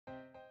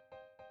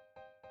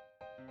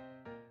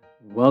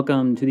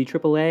Welcome to the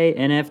AAA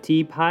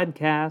NFT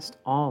podcast,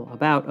 all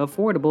about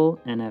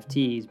affordable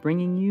NFTs,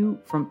 bringing you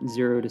from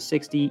 0 to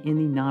 60 in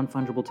the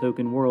non-fungible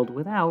token world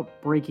without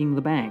breaking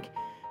the bank.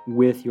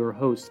 With your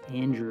hosts,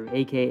 Andrew,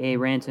 aka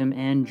Ransom,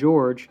 and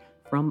George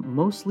from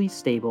Mostly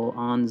Stable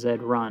on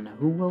Zed Run,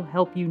 who will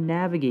help you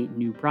navigate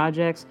new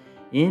projects,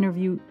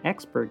 interview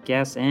expert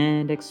guests,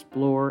 and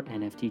explore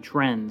NFT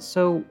trends.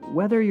 So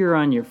whether you're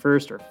on your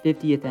first or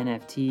 50th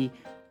NFT,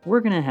 we're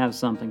going to have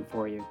something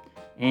for you.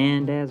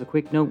 And as a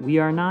quick note, we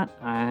are not,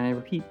 I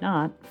repeat,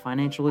 not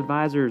financial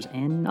advisors,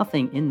 and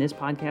nothing in this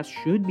podcast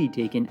should be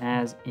taken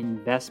as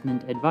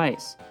investment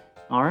advice.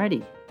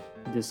 Alrighty,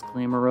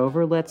 disclaimer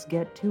over, let's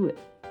get to it.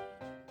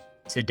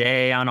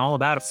 Today on All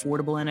About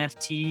Affordable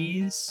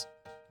NFTs,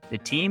 the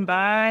team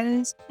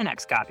buys an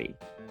XCOPY,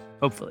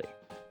 hopefully.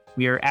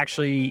 We are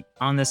actually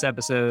on this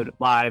episode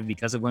live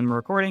because of when we're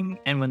recording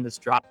and when this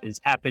drop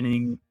is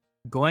happening,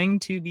 going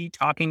to be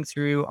talking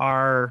through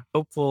our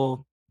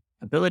hopeful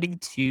ability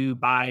to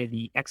buy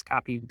the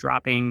XCOPY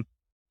dropping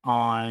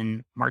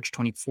on March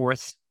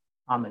 24th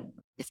on the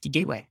Nifty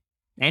Gateway.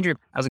 Andrew,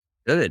 how's it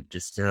Good.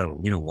 Just,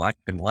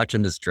 been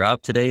watching this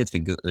drop today. It's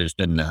been good. There's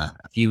been a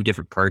few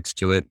different parts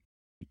to it.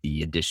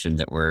 The edition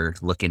that we're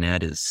looking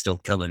at is still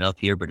coming up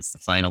here, but it's the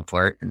final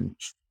part. And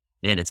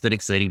man, it's been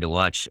exciting to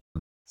watch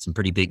some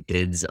pretty big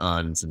bids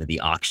on some of the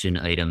auction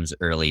items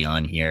early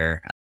on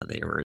here. They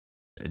were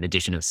an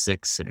edition of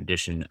 6, an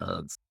edition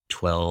of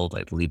 12.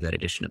 I believe that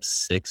edition of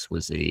 6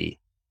 was I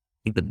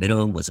think the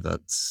minimum was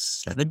about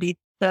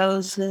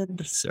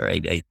 70,000.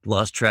 Sorry, I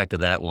lost track of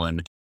that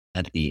one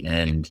at the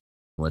end.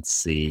 Let's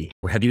see.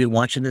 Have you been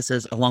watching this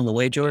along the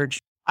way, George?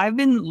 I've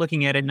been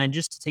looking at it, and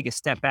just to take a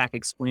step back,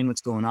 explain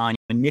what's going on.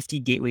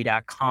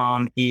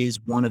 NiftyGateway.com is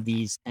one of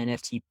these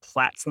NFT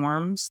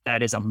platforms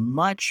that is a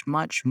much,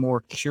 much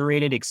more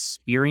curated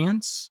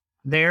experience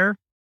there.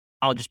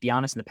 I'll just be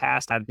honest, in the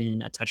past, I've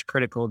been a touch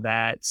critical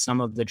that some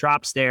of the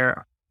drops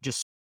there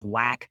just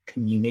lack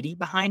community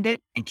behind it,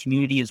 and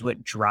community is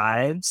what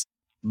drives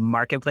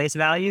marketplace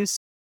values.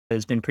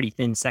 There's been pretty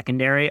thin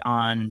secondary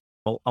on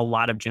a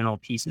lot of general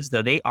pieces,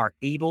 though they are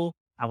able,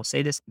 I will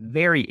say this,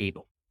 very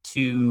able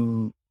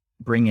to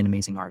bring in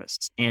amazing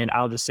artists. And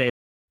I'll just say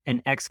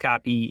an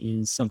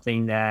XCOPY is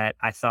something that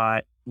I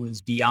thought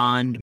was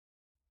beyond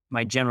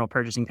my general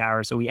purchasing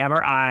power. So we have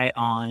our eye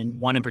on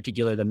one in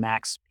particular, the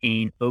Max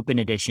Payne Open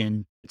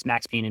Edition. It's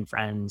Max Payne and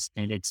Friends,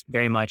 and it's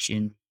very much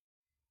in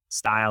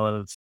style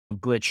of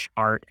glitch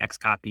art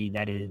XCOPY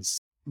that is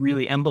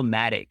really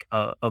emblematic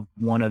of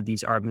one of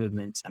these art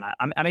movements. And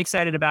I'm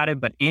excited about it.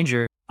 But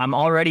Andrew, I'm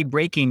already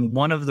breaking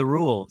one of the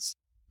rules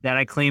that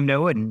I claimed I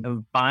wouldn't,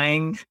 of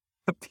buying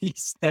a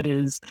piece that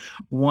is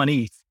 1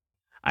 ETH.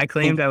 I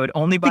claimed I would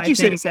only buy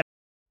things that...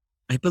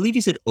 I believe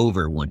you said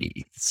over 1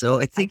 ETH. So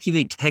I think you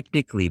may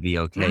technically be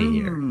okay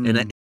here.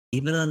 And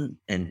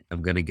and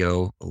I'm going to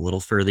go a little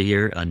further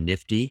here on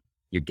Nifty,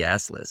 you're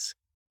gasless.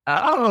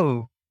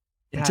 Oh,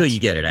 until you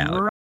get it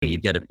out. Right.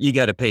 You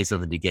got to pay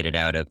something to get it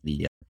out of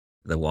the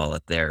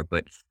wallet there.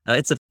 But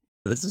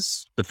this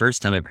is the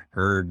first time I've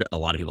heard a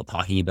lot of people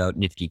talking about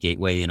Nifty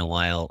Gateway in a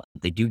while.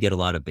 They do get a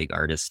lot of big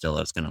artists still.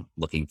 I was kind of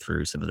looking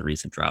through some of the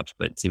recent drops,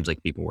 but it seems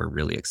like people were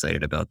really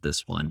excited about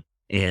this one.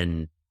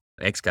 And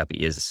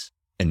XCOPY is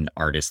an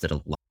artist that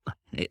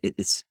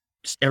it's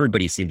just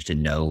everybody seems to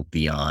know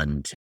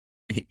beyond,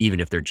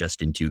 even if they're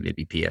just into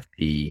maybe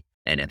PFP,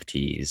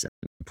 NFTs,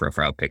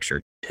 profile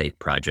picture type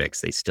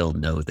projects, they still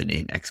know the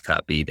name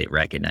XCOPY. They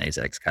recognize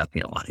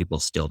XCOPY. A lot of people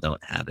still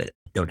don't have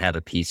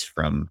a piece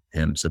from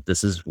him. So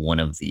this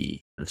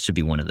should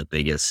be one of the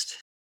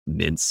biggest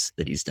mints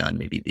that he's done,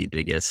 maybe the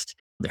biggest.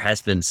 There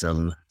has been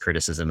some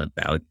criticism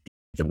about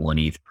the 1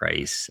 ETH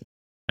price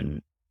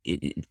and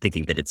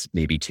thinking that it's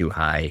maybe too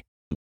high.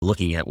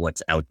 Looking at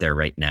what's out there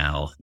right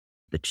now,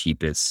 the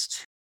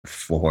cheapest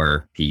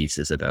 4 piece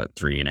is about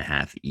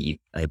 3.5 ETH,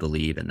 I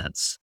believe. And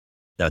that's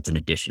an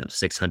edition of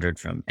 600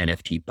 from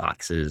NFT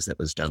Boxes that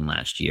was done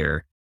last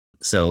year.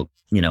 So,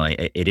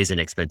 it is an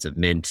expensive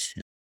mint.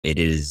 It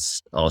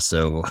is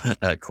also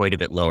quite a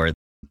bit lower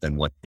than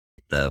what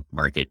the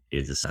market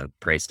is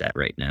priced at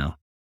right now.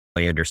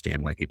 I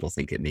understand why people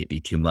think it may be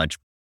too much.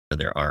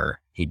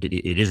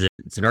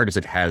 It's an artist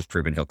that has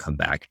proven he'll come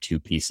back 2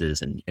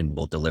 pieces and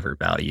will deliver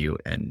value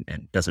and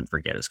doesn't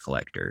forget his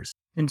collectors.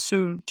 And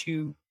so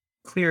to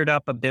clear it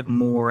up a bit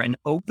more, an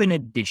open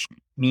edition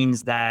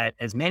means that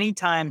as many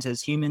times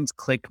as humans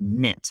click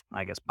mint,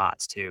 I guess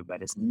bots too,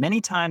 but as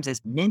many times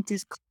as mint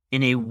is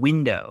in a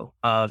window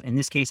of, in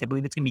this case, I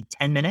believe it's going to be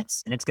 10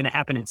 minutes, and it's going to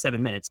happen in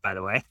 7 minutes, by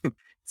the way.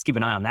 Let's keep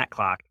an eye on that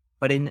clock.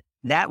 But in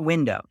that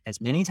window, as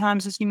many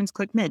times as humans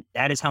click mint,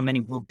 that is how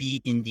many will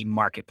be in the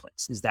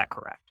marketplace. Is that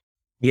correct?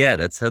 Yeah,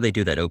 that's how they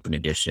do that open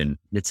edition.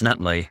 It's not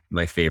my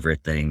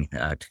favorite thing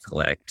to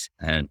collect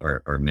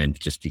or mint,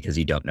 just because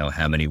you don't know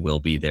how many will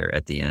be there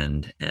at the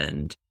end.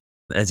 And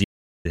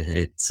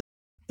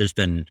there's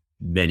been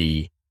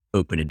many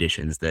open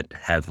editions that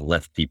have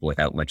left people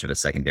without much of a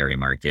secondary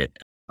market.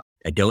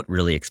 I don't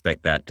really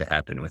expect that to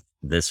happen with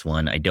this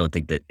one. I don't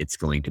think that it's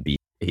going to be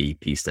a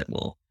piece that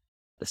will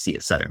see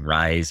a sudden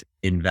rise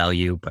in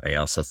value. But I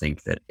also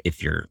think that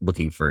if you're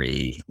looking for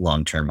a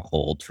long-term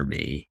hold for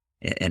me,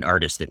 an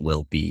artist that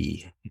will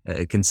be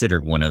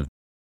considered one of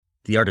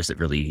the artists that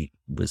really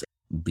was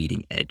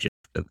leading edge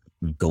of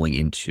going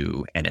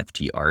into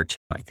NFT art,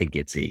 I think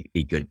it's a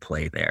good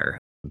play there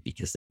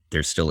because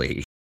there's still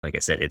like I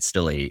said, it's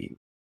still a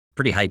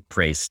pretty high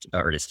priced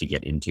artist to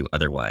get into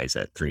otherwise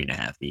at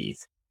 3.5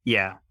 ETH.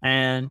 Yeah.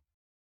 And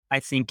I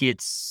think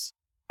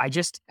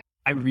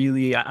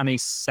I'm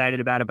excited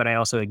about it, but I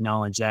also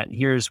acknowledge that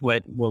here's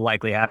what will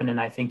likely happen. And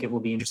I think it will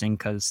be interesting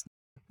because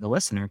the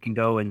listener can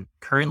go and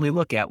currently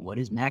look at what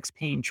is Max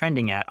Payne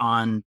trending at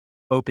on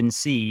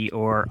OpenSea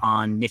or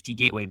on Nifty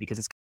Gateway, because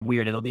it's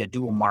weird. It'll be a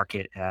dual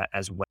market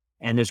as well.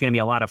 And there's going to be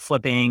a lot of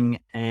flipping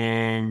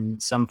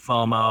and some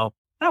FOMO.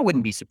 I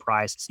wouldn't be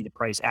surprised to see the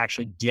price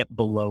actually dip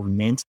below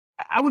mint.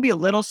 I would be a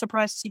little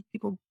surprised to see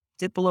people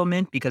dip below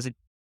mint because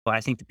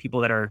I think the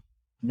people that are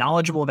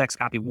knowledgeable of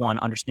XCOPY 1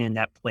 understand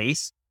that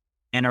place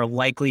and are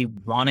likely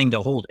wanting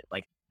to hold it.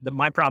 Like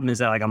my problem is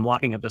that like I'm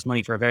locking up this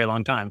money for a very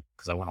long time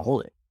because I want to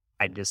hold it.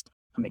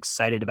 I'm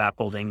excited about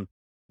holding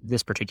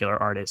this particular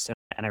artist,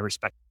 and I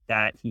respect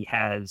that he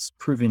has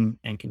proven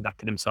and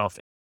conducted himself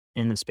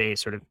in the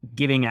space, sort of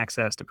giving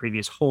access to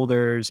previous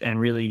holders and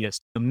really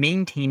just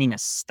maintaining a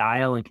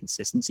style and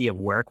consistency of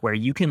work where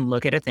you can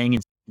look at a thing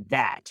and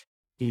that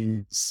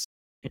is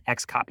an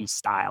XCOPY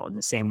style in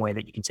the same way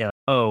that you can say, like,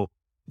 oh,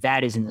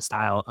 that is in the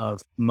style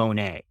of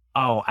Monet.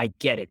 Oh, I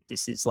get it.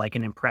 This is like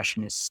an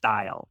impressionist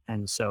style.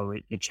 And so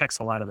it checks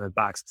a lot of those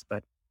boxes,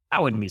 but I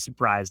wouldn't be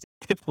surprised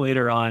if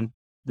later on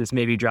this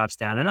maybe drops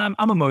down. And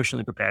I'm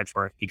emotionally prepared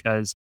for it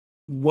because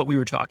what we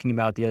were talking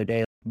about the other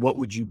day, what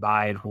would you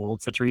buy and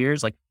hold for 3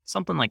 years? Like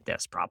something like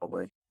this,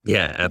 probably.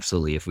 Yeah,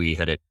 absolutely. If we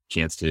had a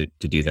chance to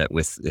do that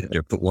with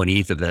or put 1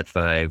 ETH of that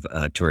 5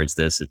 towards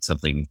this, it's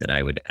something that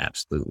I would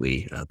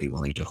absolutely be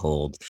willing to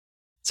hold.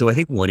 So I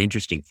think one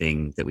interesting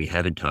thing that we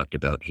haven't talked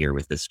about here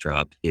with this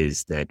drop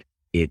is that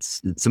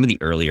it's some of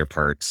the earlier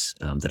parts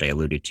that I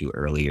alluded to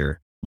earlier.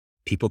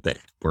 People that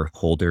were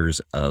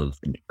holders of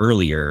an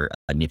earlier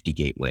Nifty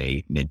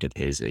Gateway mint of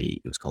his, it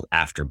was called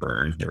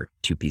Afterburn. There were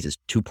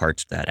two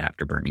parts to that,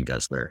 Afterburn and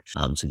Guzzler.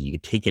 So you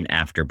could take an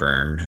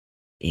Afterburn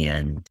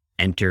and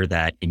enter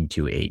that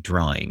into a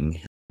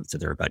drawing. So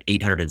there were about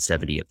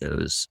 870 of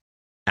those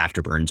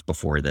Afterburns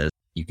before this.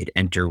 You could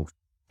enter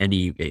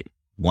any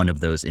one of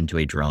those into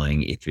a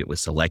drawing. If it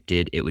was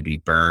selected, it would be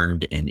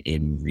burned, and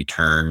in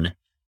return,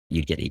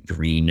 you'd get a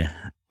green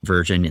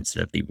version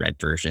instead of the red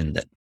version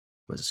that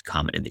was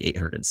common in the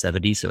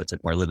 870. So it's a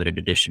more limited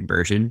edition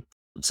version.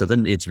 So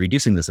then it's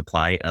reducing the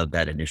supply of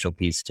that initial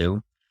piece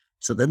too.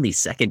 So then the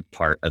second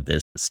part of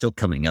this still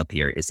coming up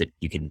here is that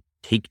you can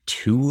take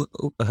 2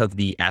 of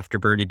the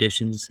Afterburn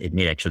editions. It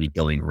may actually be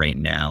going right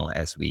now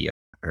as we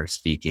are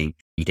speaking.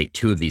 You take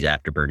 2 of these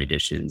Afterburn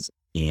editions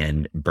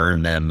and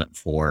burn them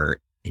for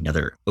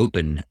another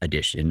open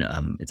edition.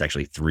 It's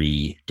actually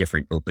 3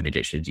 different open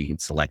editions. You can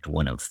select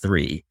one of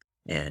 3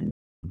 and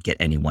get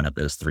any one of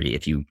those 3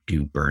 if you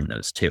do burn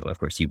those 2. Of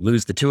course, you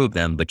lose the 2 of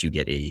them, but you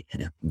get a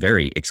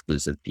very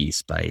exclusive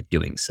piece by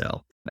doing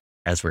so.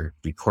 As we're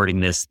recording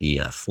this, the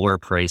floor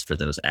price for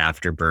those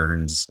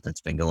Afterburns,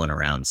 that's been going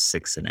around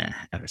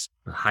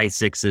high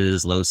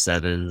 6s, low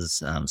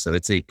 7s. So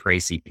it's a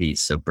pricey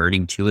piece. So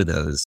burning 2 of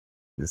those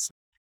is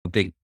a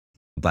big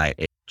buy.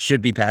 It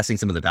should be passing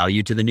some of the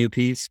value to the new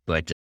piece,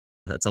 but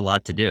that's a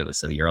lot to do.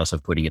 So you're also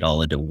putting it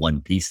all into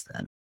one piece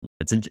then.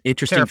 It's an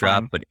interesting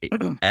drop, but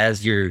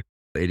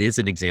it is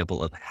an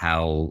example of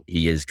how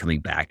he is coming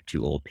back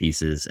to old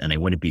pieces. And I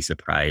wouldn't be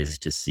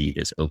surprised to see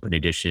this open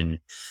edition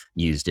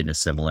used in a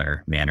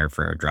similar manner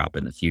for a drop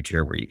in the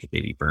future where you could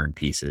maybe burn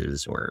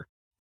pieces or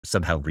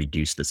somehow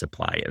reduce the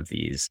supply of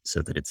these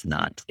so that it's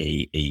not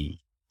a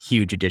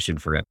huge edition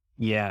for it.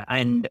 Yeah.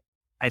 And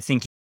I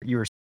think you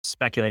were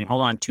speculating.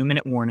 Hold on,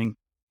 2-minute warning,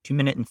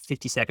 2-minute and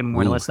 50-second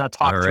warning. Let's not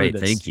talk through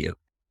this. Thank you.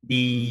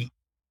 The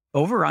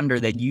over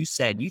under that you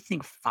said, you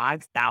think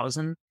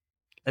 5,000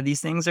 of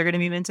these things are going to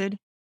be minted?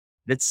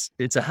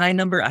 It's a high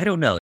number. I don't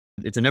know.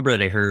 It's a number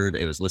that I heard.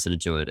 I was listening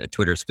to it at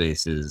Twitter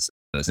Spaces.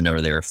 It was a number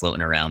they were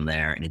floating around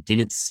there, and it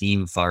didn't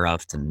seem far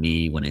off to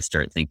me when I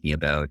start thinking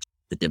about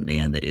the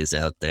demand that is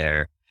out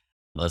there.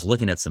 I was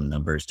looking at some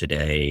numbers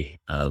today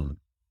of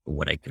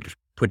what I could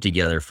put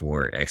together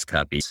for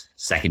XCOPY's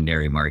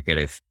secondary market.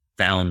 I've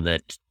found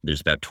that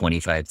there's about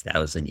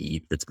 25,000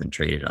 ETH that's been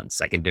traded on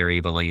secondary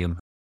volume.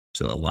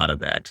 So a lot of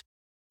that,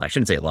 I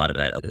shouldn't say a lot of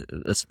that.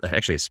 That's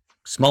actually a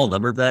small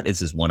number of that is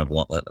this one of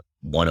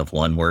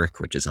one work,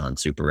 which is on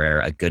Super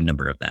Rare. A good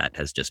number of that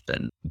has just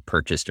been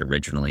purchased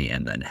originally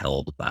and then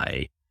held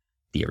by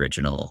the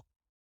original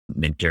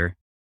minter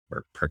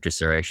or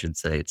purchaser, I should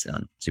say. It's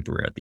on Super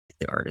Rare.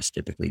 The artist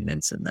typically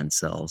mints and then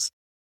sells.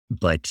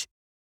 But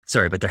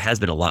there has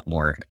been a lot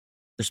more.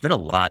 There's been a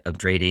lot of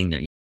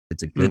trading.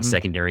 It's a good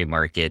secondary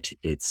market.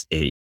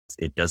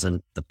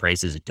 The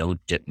prices don't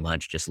dip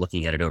much. Just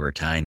looking at it over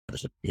time,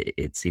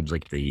 it seems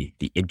like the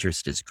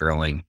interest is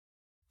growing.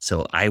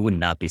 So I would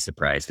not be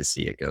surprised to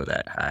see it go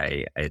that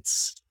high.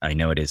 I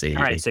know it is all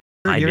right. So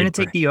You're going to bid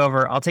take the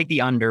over. I'll take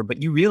the under,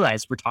 but you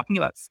realize we're talking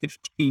about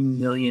 $15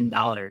 million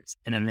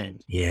in a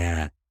mint.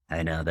 Yeah,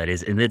 I know that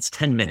is, and it's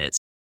 10 minutes.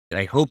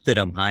 I hope that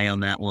I'm high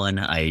on that one.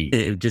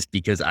 Just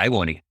because I'd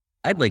like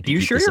Are to you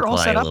keep sure the you're all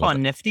supply set a up little bit.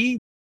 on Nifty?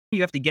 You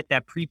have to get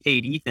that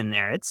prepaid ETH in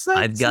there. It's a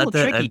I've little got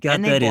that. tricky. I've got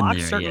Can they that in block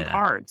there. certain Yeah.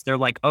 cards? They're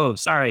like, oh,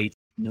 sorry,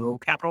 no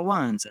Capital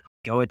Ones.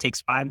 It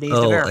takes 5 days to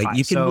Oh, verify.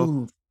 you can So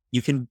move.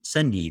 You can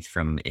send ETH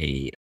from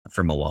a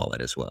wallet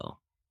as well.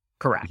 You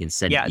correct. can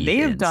send Yeah, ETH they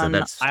have in. So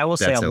done, I will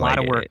say, that's a how I lot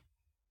of did work. it.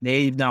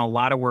 They've done a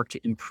lot of work to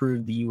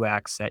improve the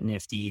UX at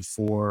Nifty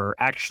for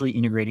actually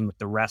integrating with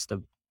the rest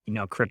of,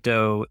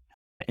 crypto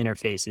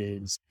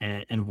interfaces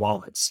and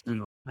wallets.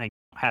 And like,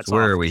 hats So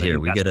where off. are we 'Cause I here?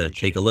 think We that's gotta pretty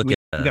take shitty. a look We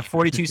at. got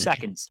 42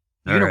 seconds.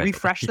 You're All going to right.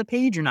 refresh the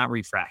page or not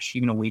refresh? You're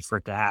going to wait for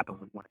it to happen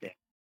with one day.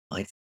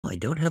 I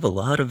don't have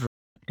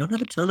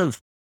a ton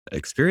of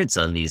experience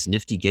on these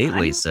Nifty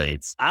gateway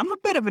sites. I'm a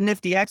bit of a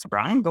Nifty expert.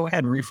 I'm going to go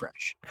ahead and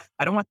refresh.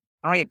 I don't want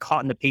to get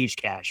caught in the page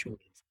cache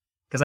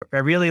because I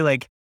really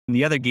like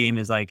the other game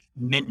is like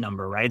mint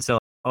number, right? So,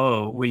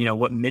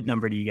 what mint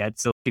number do you get?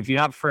 So if you're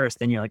not first,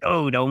 then you're like,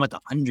 oh, don't want the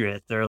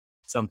 100th or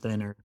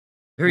something or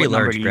Very what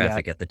number large do you got?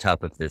 graphic at the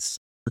top of this,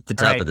 at the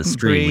All top right, of the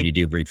screen when 3, you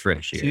do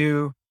refresh here.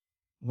 2,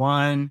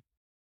 1,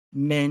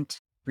 mint,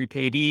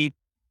 prepaid ETH,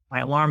 my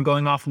alarm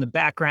going off in the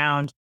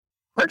background.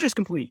 Purchase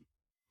complete.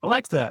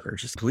 Alexa,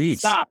 Purchase please.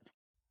 stop.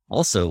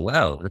 Also,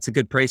 wow, that's a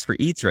good price for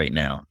ETH right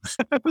now.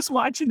 I was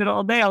watching it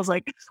all day. I was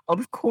like,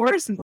 of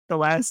course, in the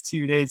last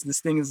 2 days, this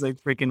thing is like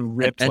freaking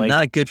ripped. And like,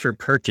 not good for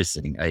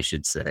purchasing, I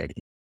should say.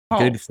 oh,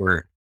 Good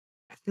for.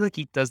 I feel like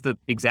he does the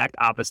exact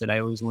opposite I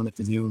always wanted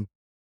to do.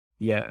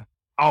 Yeah.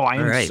 Oh, I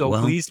All am right, so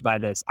well, pleased by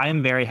this. I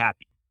am very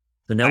happy.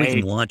 so now we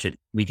can watch it.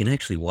 We can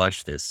actually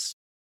watch this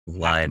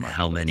live.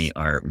 How many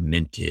are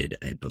minted?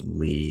 I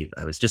believe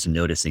I was just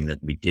noticing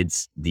that we did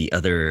the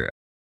other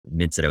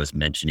mints that I was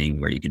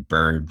mentioning where you could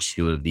burn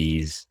 2 of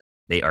these.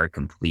 They are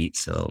complete.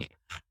 So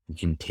you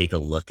can take a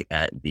look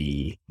at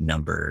the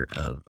number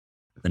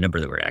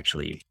that were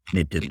actually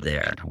minted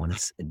there. I want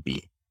to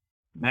be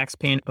Max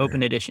Payne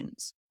Open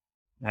Editions.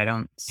 I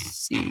don't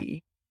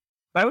see.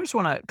 But I just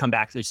want to come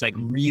back to this like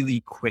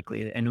really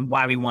quickly and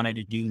why we wanted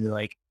to do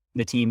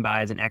the team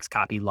buys and X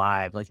copy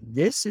live. Like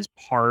this is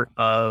part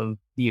of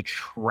the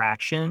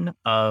attraction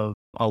of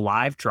a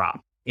live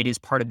drop. It is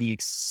part of the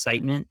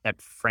excitement that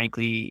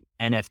frankly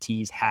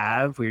NFTs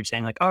have. We were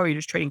saying like, oh, you're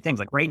just trading things.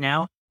 Like right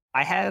now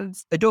I have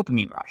a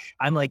dopamine rush.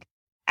 I'm like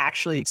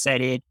actually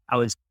excited. I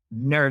was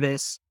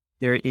nervous.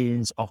 There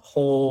is a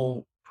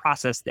whole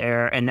process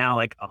there. And now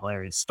like a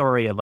hilarious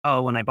story of,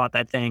 oh, when I bought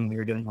that thing, we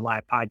were doing a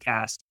live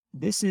podcast.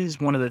 This is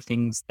one of the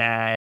things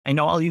that I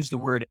know I'll use the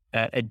word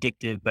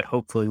addictive, but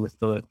hopefully with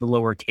the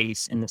lower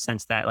case in the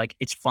sense that like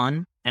it's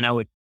fun and I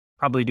would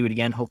probably do it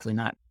again. Hopefully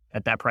not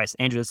at that price.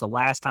 Andrew, this is the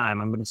last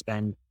time I'm going to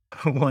spend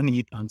 1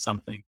 ETH on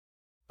something,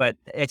 but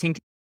I think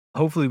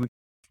hopefully we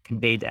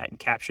conveyed that and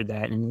captured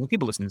that. And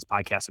people listening to this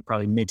podcast have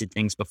probably minted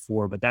things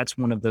before, but that's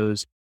one of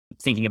those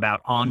thinking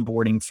about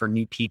onboarding for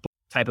new people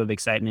type of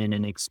excitement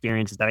and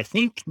experiences that I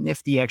think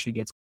Nifty actually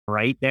gets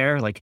right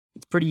there. Like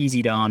it's pretty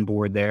easy to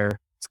onboard there.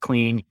 It's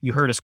clean. You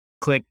heard us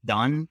click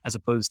done as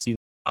opposed to,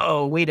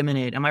 oh, wait a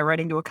minute. Am I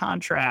writing to a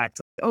contract?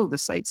 Oh, the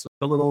site's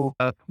a little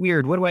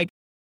weird. What do I?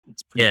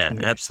 It's Yeah,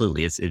 clear.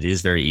 absolutely. It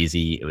is very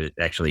easy. It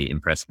actually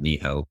impressed me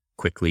how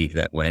quickly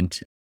that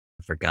went.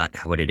 I forgot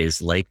what it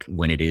is like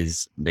when it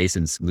is nice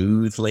and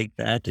smooth like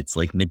that. It's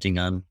like minting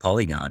on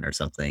Polygon or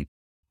something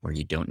where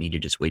you don't need to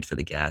just wait for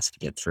the gas to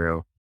get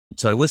through.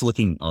 So I was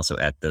looking also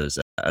at those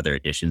other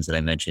editions that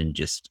I mentioned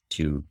just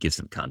to give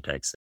some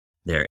context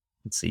there.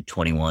 Let's see,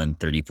 21,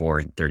 34,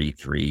 and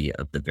 33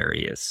 of the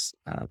various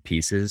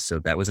pieces. So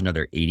that was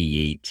another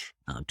 88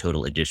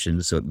 total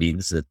editions. So it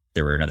means that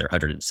there were another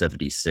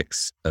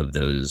 176 of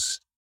those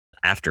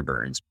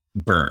afterburns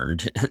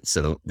burned.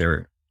 So there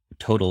are a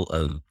total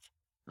of,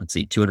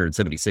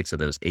 276 of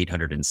those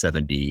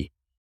 870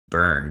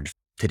 burned.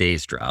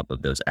 Today's drop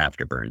of those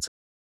afterburns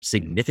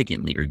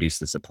significantly reduced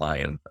the supply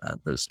of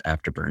those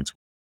afterburns,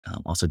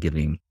 also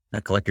giving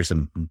collectors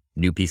some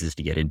new pieces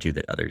to get into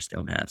that others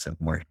don't have, some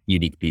more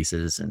unique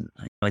pieces. And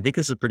I think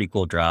this is a pretty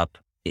cool drop.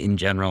 In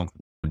general,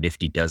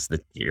 Nifty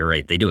you're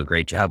right, they do a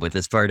great job with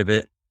this part of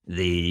it.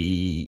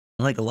 They,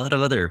 like a lot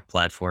of other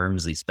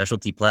platforms, these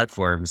specialty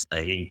platforms,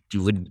 I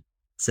would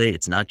say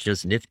it's not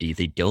just Nifty.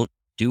 They don't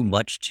do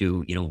much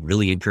to,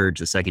 really encourage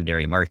the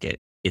secondary market.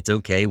 It's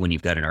okay when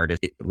you've got an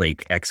artist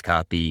like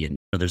Xcopy and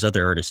there's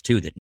other artists too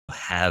that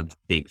have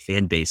big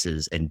fan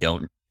bases and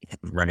don't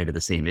run into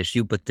the same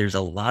issue, but there's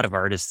a lot of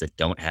artists that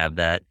don't have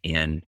that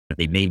and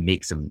they may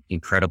make some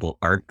incredible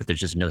art, but there's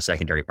just no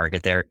secondary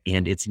market there.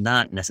 And it's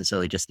not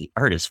necessarily just the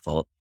artist's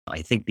fault.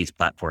 I think these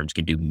platforms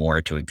can do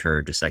more to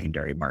encourage a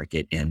secondary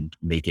market and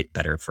make it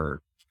better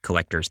for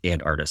collectors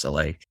and artists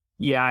alike.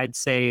 Yeah, I'd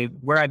say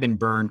where I've been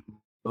burned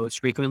most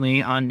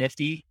frequently on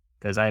Nifty,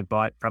 because I've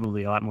bought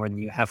probably a lot more than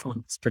you have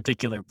on this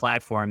particular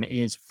platform,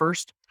 is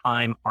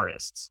first-time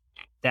artists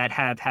that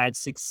have had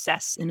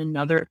success in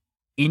another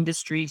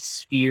industry,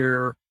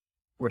 sphere,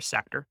 or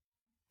sector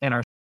and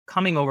are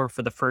coming over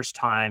for the first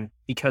time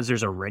because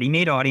there's a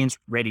ready-made audience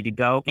ready to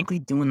go. Frankly,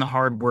 doing the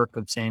hard work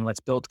of saying, let's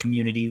build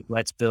community,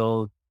 let's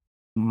build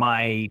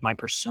my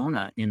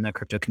persona in the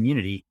crypto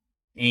community.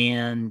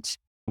 And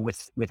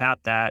without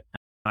that,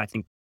 I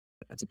think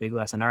that's a big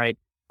lesson. All right,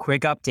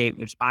 quick update.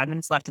 There's 5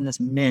 minutes left in this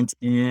mint.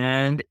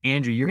 And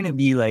Andrew, you're going to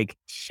be like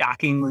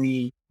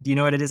shockingly, do you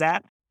know what it is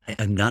at?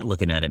 I'm not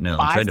looking at it. No,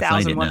 I'm trying to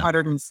find it now.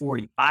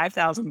 5,140.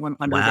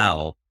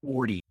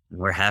 5,140.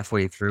 We're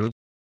halfway through.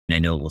 I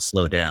know it will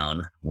slow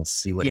down. We'll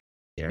see what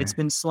it's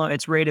been slow.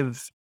 Its rate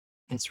of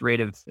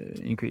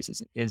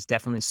increases is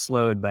definitely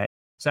slowed, but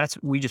so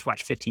we just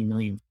watched 15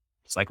 million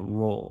just like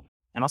roll.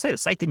 And I'll say the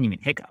site didn't even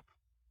hiccup,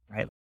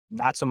 right?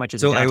 Not so much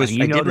as so I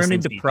did run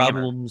into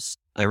problems.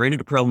 I ran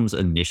into problems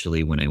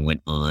initially when I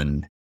went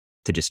on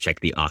to just check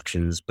the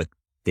auctions, but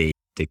they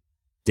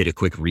did a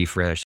quick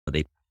refresh.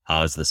 They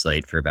paused the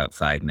site for about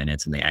 5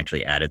 minutes and they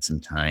actually added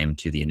some time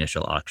to the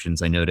initial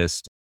auctions. I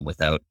noticed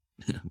without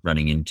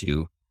running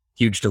into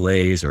huge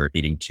delays or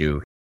needing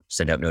to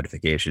send out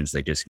notifications.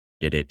 They just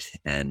did it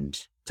and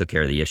took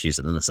care of the issues.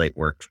 And then the site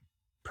worked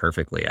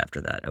perfectly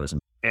after that.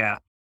 Yeah.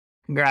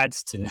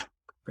 Congrats to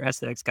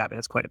XCOPY.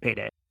 That's quite a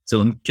payday. So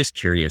I'm just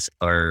curious,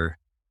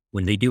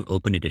 when they do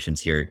open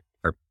editions here,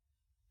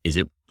 is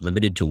it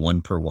limited to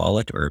one per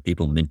wallet or are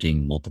people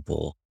minting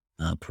multiple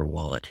per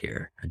wallet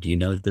here? Do you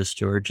know this,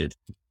 George? It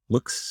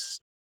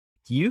looks...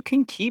 You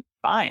can keep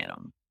buying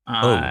them.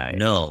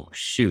 No,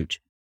 shoot.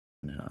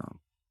 No.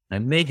 I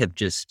may have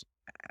just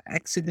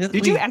accidentally...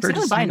 Did you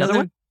accidentally buy another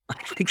one?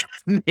 I think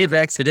I may have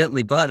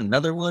accidentally bought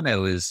another one.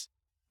 I'm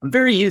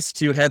very used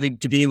to having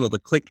to be able to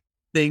click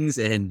things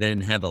and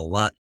then have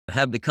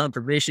the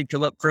confirmation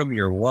come up from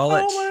your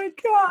wallet. Oh my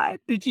God.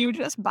 Did you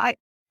just buy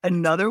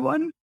another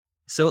one?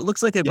 So it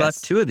looks like I bought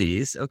 2 of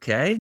these.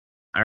 Okay.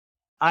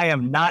 I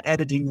am not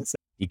editing this.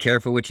 Be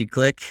careful what you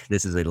click.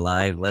 This is a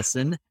live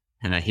lesson.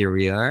 And here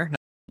we are.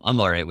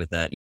 I'm all right with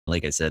that.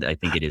 Like I said, I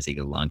think it is a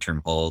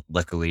long-term hold.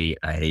 Luckily,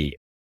 I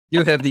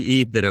do have the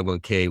eve that I'm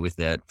okay with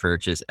that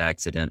purchase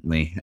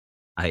accidentally.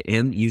 I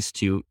am used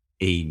to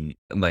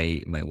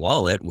my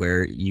wallet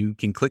where you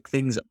can click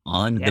things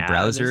on the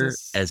browser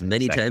as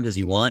many times as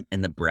you want,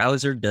 and the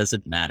browser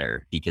doesn't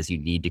matter because you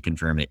need to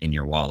confirm it in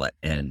your wallet.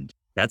 And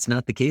that's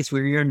not the case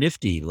where you're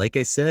Nifty. Like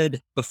I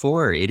said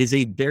before, it is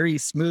a very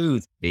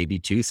smooth, maybe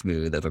too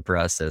smooth of a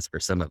process for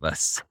some of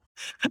us.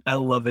 I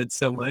love it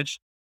so much.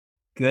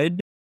 Good,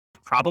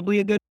 probably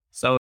a good.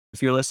 So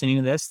if you're listening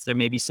to this, there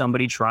may be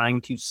somebody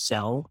trying to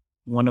sell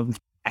one of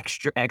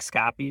extra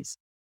XCOPYs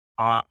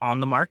on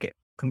the market.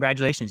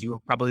 Congratulations. You were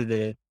probably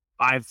the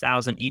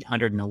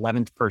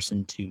 5,811th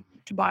person to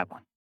buy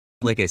one.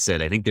 Like I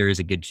said, I think there is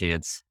a good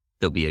chance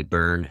there'll be a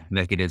burn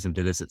mechanism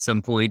to this at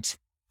some point.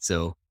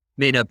 So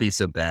may not be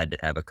so bad to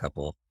have a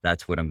couple.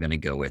 That's what I'm going to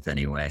go with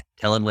anyway.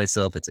 Telling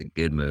myself it's a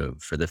good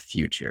move for the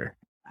future.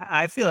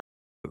 I feel like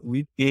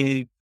we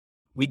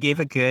gave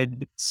a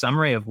good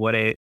summary of what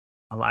a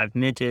live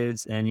mint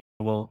is, and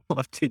we'll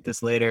update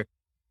this later.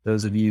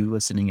 Those of you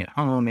listening at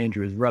home,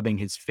 Andrew is rubbing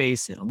his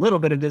face in a little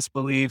bit of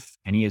disbelief,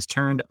 and he has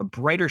turned a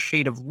brighter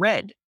shade of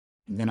red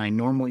than I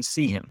normally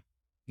see him.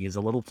 He is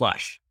a little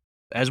flush,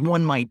 as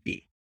one might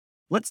be.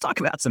 Let's talk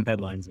about some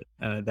headlines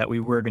that we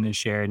were going to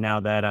share now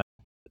that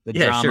the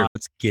drama sure.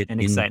 Let's get and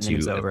excitement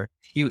is over. A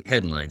few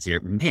headlines here.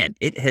 Man,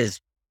 it has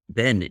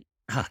been,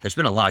 there's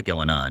been a lot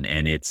going on,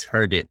 and it's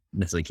hard to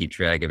necessarily keep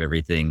track of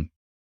everything.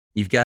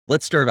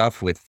 Let's start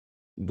off with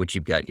what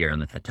you've got here on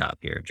the top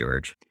here,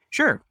 George.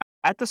 Sure.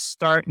 At the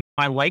start,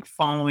 I like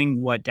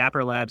following what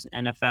Dapper Labs,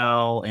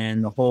 NFL,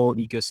 and the whole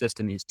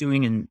ecosystem is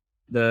doing. And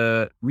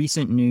the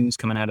recent news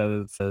coming out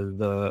of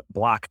the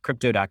block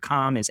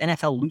crypto.com is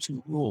NFL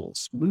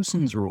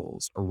loosens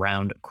rules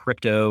around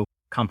crypto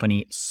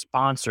company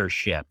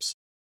sponsorships.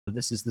 So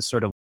this is the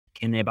sort of,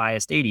 can they buy a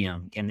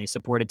stadium? Can they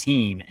support a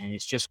team? And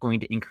it's just going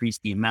to increase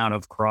the amount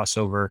of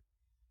crossover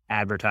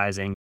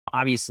advertising.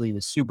 Obviously,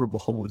 the Super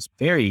Bowl was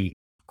very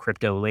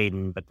crypto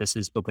laden, but this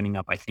is opening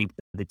up, I think,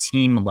 the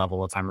team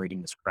level, if I'm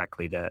reading this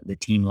correctly, the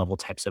team level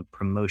types of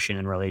promotion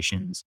and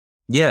relations.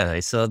 Yeah, I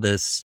saw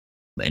this,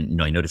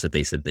 and I noticed that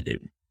they said that it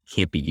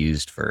can't be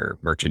used for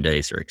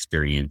merchandise or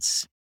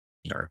experience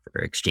or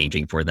for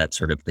exchanging for that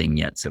sort of thing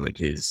yet. So it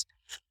is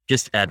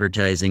just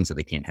advertising, so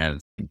they can't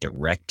have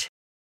direct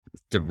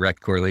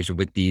correlation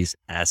with these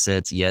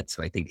assets yet.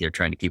 So I think they're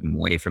trying to keep them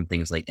away from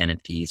things like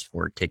NFTs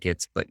for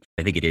tickets, but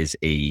I think it is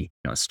a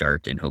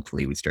start, and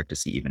hopefully we start to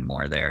see even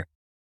more there.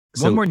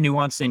 One more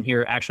nuance in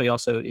here actually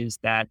also is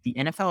that the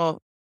NFL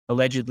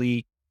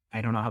allegedly, I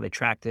don't know how they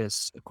track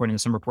this, according to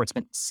some reports,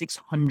 spent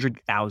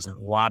 $600,000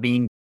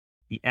 lobbying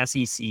the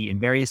SEC and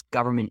various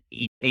government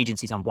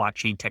agencies on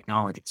blockchain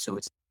technology. So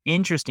it's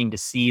interesting to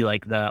see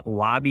like the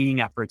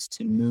lobbying efforts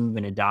to move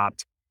and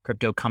adopt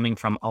crypto coming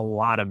from a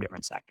lot of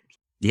different sectors.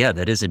 Yeah,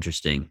 that is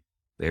interesting.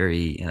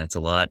 That's a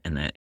lot. And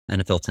that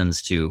NFL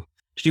tends to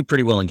do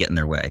pretty well in getting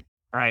their way.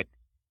 All right.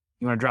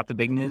 You want to drop the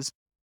big news?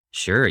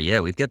 Sure.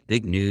 Yeah. We've got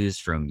big news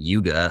from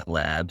Yuga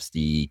Labs,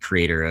 the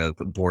creator of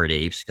Bored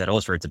Apes. Got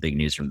all sorts of big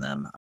news from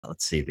them.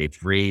 Let's see. They've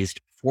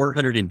raised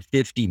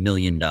 $450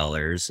 million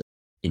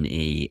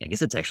I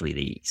guess it's actually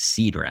the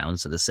seed round.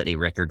 So this set a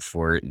record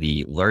for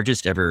the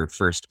largest ever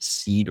first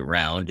seed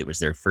round. It was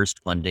their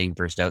first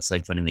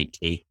outside funding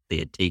they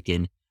had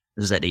taken.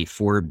 This was at a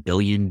 $4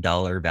 billion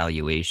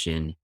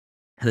valuation.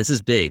 This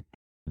is big.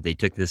 They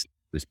took this, it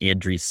was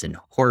Andreessen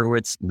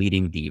Horowitz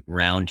leading the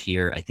round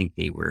here. I think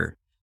they were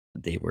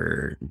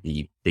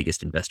the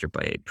biggest investor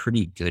by a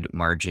pretty good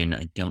margin.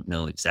 I don't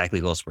know exactly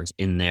who else was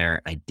in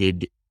there. I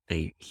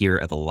hear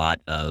of a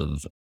lot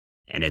of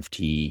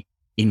NFT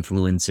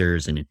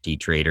influencers and NFT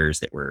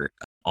traders that were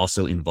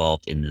also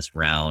involved in this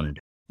round.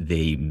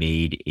 They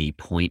made a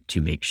point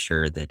to make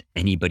sure that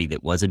anybody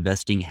that was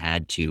investing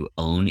had to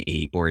own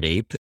a Bored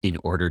Ape in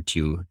order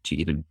to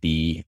even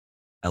be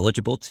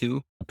eligible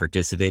to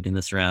participate in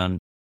this round.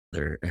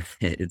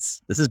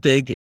 This is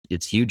big.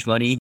 It's huge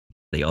money.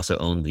 They also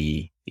own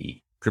the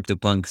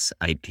CryptoPunks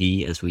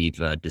IP, as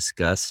we've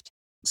discussed.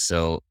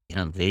 So,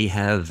 they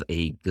have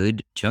a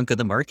good chunk of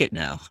the market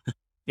now.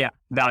 Yeah,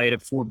 valued at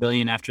 $4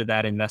 billion after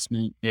that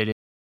investment. It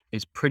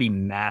is pretty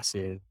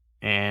massive.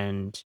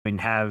 And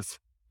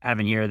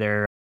having here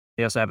they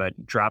also have a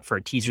drop for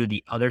a teaser,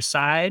 The Other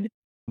Side.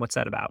 What's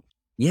that about?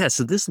 Yeah,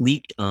 so this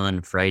leaked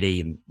on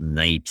Friday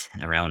night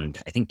around,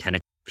 I think, 10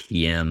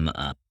 p.m.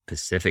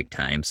 Pacific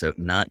time. So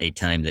not a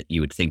time that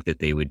you would think that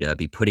they would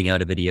be putting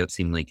out a video. It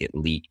seemed like it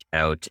leaked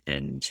out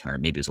or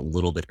maybe it was a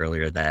little bit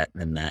earlier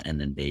than that. And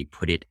then they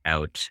put it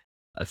out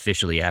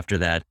officially after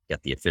that,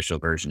 got the official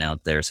version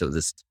out there. So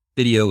this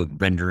video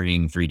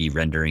 3D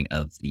rendering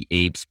of the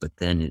apes, but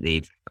then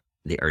they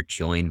are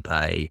joined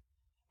by,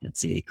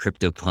 let's see, a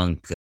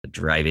CryptoPunk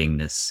driving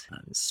this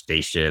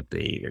spaceship.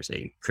 There's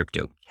a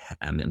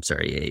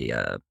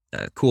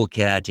Cool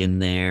Cat in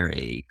there,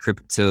 a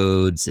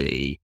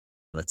Cryptodes,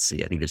 let's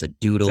see, I think there's a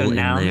doodle in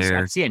there.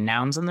 I see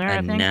nouns in there,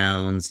 I think.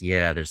 Nouns,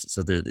 yeah.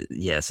 So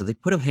they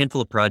put a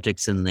handful of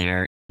projects in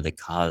there that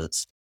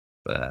caused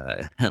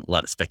a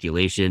lot of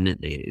speculation.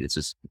 This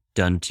was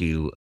done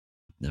to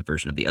the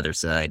version of The Other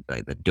Side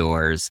by The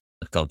Doors.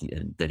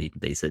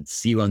 They said,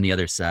 "See you on the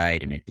other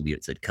side," and I believe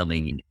it said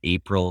coming in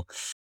April.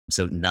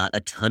 So not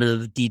a ton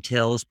of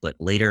details, but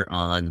later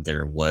on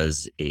there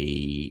was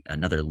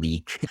another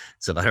leak.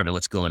 So I don't know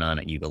what's going on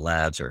at Yuga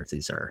Labs, or if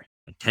these are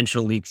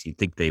potential leaks. You'd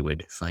think they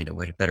would find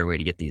a better way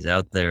to get these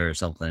out there or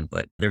something.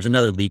 But there's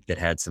another leak that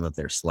had some of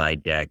their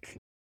slide deck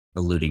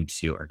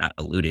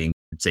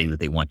saying that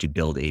they want to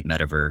build a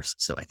metaverse.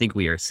 So I think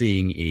we are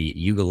seeing a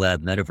Yuga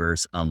Lab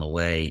metaverse on the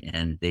way,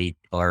 and they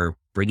are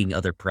bringing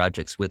other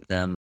projects with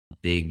them.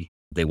 They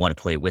want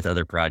to play with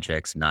other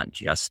projects, not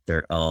just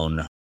their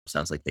own.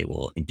 Sounds like they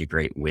will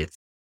integrate with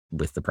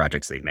the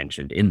projects they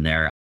mentioned in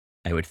there,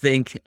 I would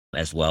think,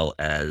 as well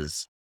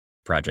as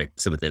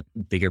some of the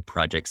bigger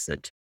projects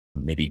that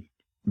maybe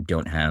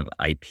don't have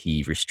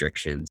IP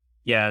restrictions.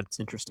 Yeah, it's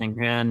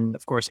interesting. And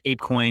of course,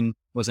 ApeCoin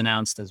was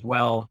announced as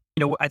well.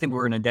 I think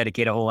we're going to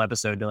dedicate a whole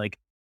episode to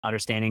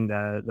understanding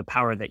the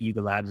power that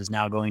Yuga Labs is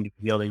now going to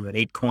be building with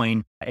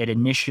ApeCoin. It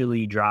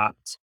initially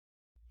dropped,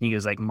 I think it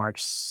was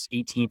March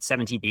 18th,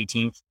 17th,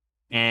 18th,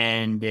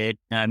 and it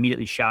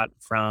immediately shot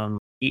from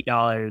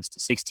 $8 to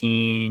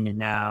 $16, and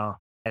now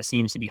it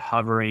seems to be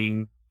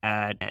hovering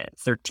at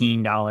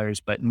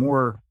 $13. But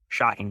more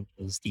shocking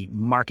is the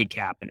market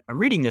cap. And I'm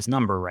reading this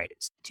number right.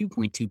 It's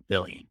 $2.2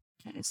 billion.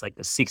 And it's the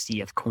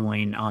 60th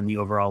coin on the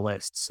overall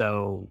list.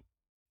 So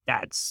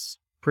that's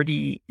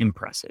pretty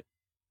impressive.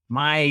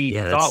 My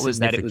thought was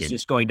that it was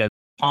just going to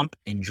pump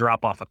and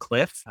drop off a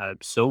cliff.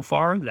 So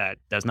far, that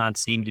does not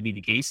seem to be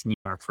the case in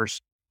our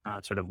first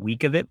sort of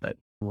week of it. But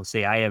we'll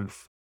say I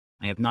have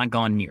not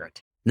gone near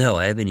it. No,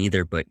 I haven't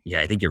either. But yeah,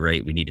 I think you're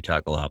right. We need to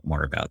talk a lot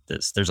more about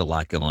this. There's a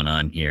lot going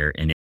on here,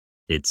 and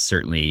it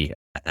certainly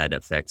had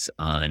effects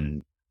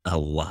on a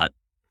lot,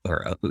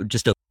 or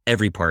just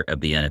every part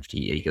of the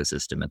NFT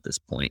ecosystem at this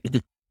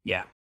point.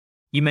 Yeah.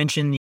 You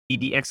mentioned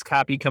the X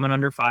copy coming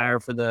under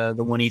fire for the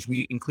 1ETH.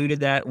 We included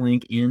that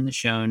link in the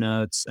show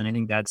notes, and I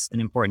think that's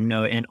an important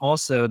note. And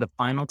also the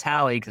final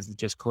tally, because it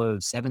just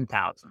closed,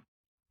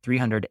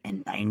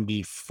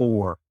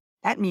 7,394.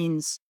 That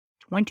means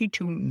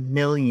 $22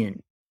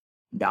 million.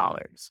 Wow,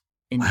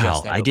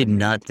 I did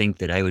not think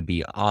that I would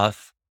be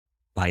off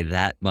by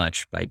that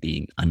much by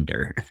being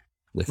under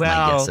with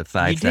my guess of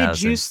 5,000. You did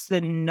juice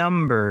the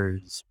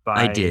numbers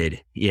I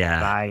did, yeah.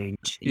 By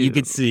 2. You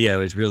could see I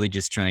was really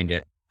just trying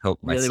to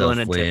help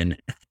myself win.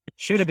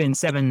 Should have been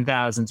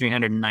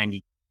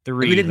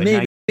 7,393.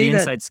 The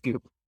inside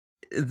scoop.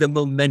 The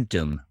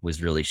momentum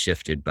was really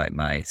shifted by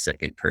my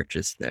second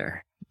purchase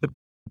there. The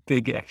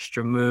big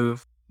extra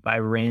move by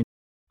Rand.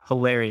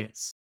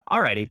 Hilarious.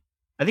 Alrighty.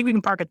 I think we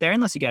can park it there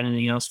unless you got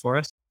anything else for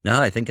us.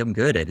 No, I think I'm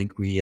good. I think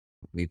we've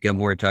got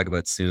more to talk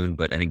about soon,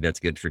 but I think that's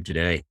good for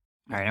today.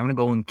 All right, I'm going to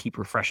go and keep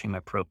refreshing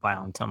my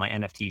profile until my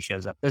NFT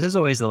shows up. This is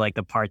always the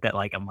part that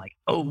I'm like,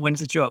 oh, when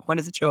does it show up? When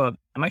does it show up?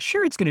 Am I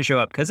sure it's going to show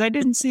up? Because I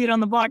didn't see it on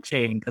the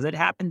blockchain, because it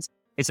happens.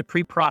 It's a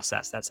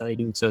pre-process. That's how they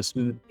do it so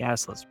smooth.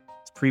 Gasless.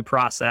 It's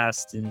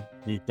pre-processed and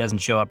it doesn't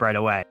show up right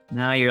away.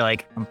 Now you're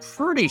like, I'm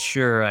pretty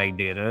sure I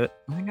did it.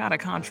 I got a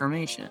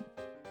confirmation.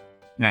 All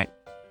right.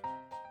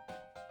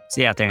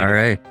 See you out there. All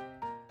right.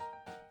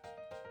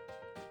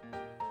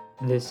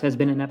 This has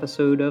been an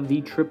episode of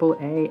the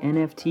AAA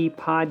NFT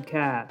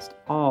podcast,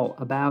 all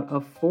about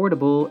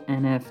affordable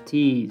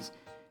NFTs.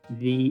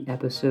 The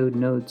episode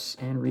notes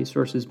and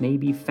resources may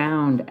be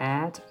found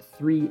at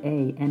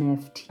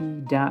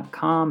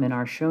 3anft.com in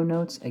our show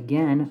notes.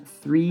 Again,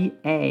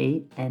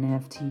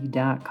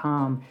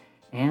 3anft.com.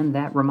 And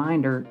that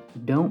reminder,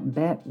 don't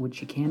bet what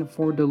you can't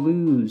afford to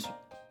lose.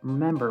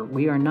 Remember,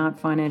 we are not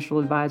financial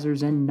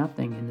advisors, and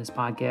nothing in this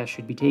podcast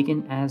should be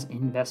taken as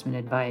investment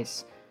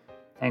advice.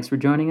 Thanks for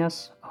joining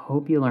us.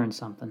 Hope you learned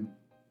something.